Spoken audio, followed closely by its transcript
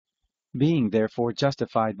Being therefore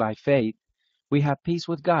justified by faith, we have peace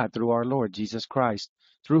with God through our Lord Jesus Christ,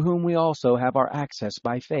 through whom we also have our access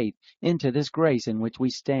by faith into this grace in which we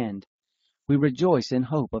stand. We rejoice in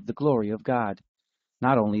hope of the glory of God.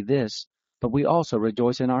 Not only this, but we also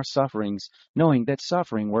rejoice in our sufferings, knowing that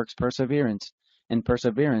suffering works perseverance, and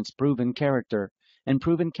perseverance proven character, and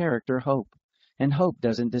proven character hope. And hope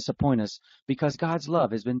doesn't disappoint us, because God's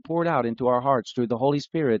love has been poured out into our hearts through the Holy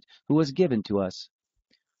Spirit who was given to us.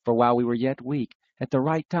 For while we were yet weak, at the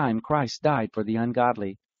right time Christ died for the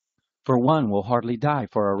ungodly. For one will hardly die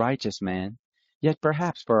for a righteous man, yet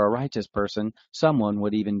perhaps for a righteous person someone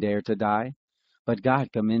would even dare to die. But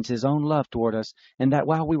God commends his own love toward us, and that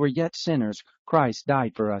while we were yet sinners, Christ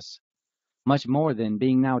died for us. Much more then,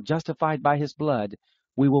 being now justified by his blood,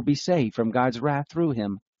 we will be saved from God's wrath through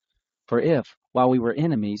him. For if, while we were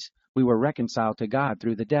enemies, we were reconciled to God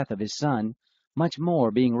through the death of his Son, much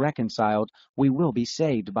more, being reconciled, we will be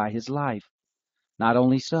saved by his life. Not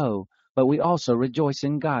only so, but we also rejoice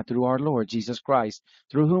in God through our Lord Jesus Christ,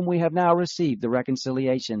 through whom we have now received the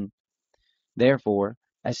reconciliation. Therefore,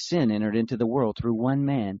 as sin entered into the world through one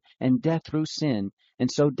man, and death through sin, and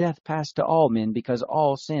so death passed to all men because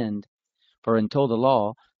all sinned. For until the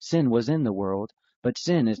law, sin was in the world, but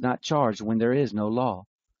sin is not charged when there is no law.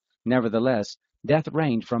 Nevertheless, death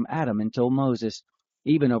reigned from Adam until Moses,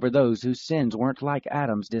 even over those whose sins weren't like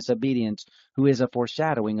Adam's disobedience, who is a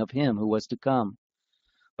foreshadowing of him who was to come.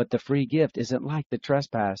 But the free gift isn't like the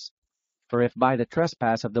trespass. For if by the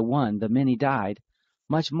trespass of the one the many died,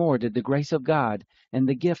 much more did the grace of God and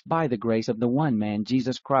the gift by the grace of the one man,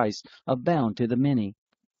 Jesus Christ, abound to the many.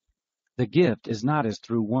 The gift is not as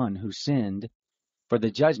through one who sinned, for the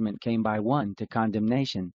judgment came by one to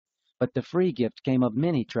condemnation, but the free gift came of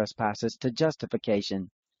many trespasses to justification.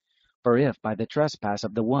 For if by the trespass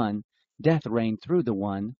of the one death reigned through the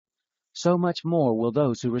one, so much more will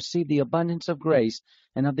those who receive the abundance of grace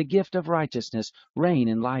and of the gift of righteousness reign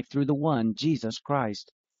in life through the one, Jesus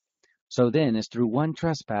Christ. So then, as through one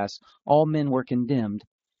trespass all men were condemned,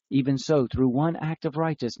 even so through one act of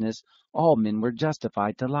righteousness all men were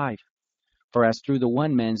justified to life. For as through the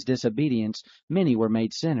one man's disobedience many were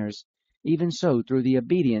made sinners, even so through the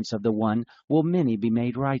obedience of the one will many be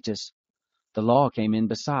made righteous. The law came in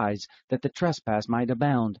besides, that the trespass might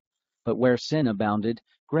abound. But where sin abounded,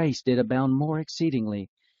 grace did abound more exceedingly,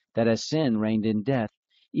 that as sin reigned in death,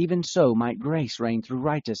 even so might grace reign through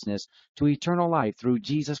righteousness to eternal life through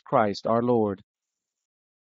Jesus Christ our Lord.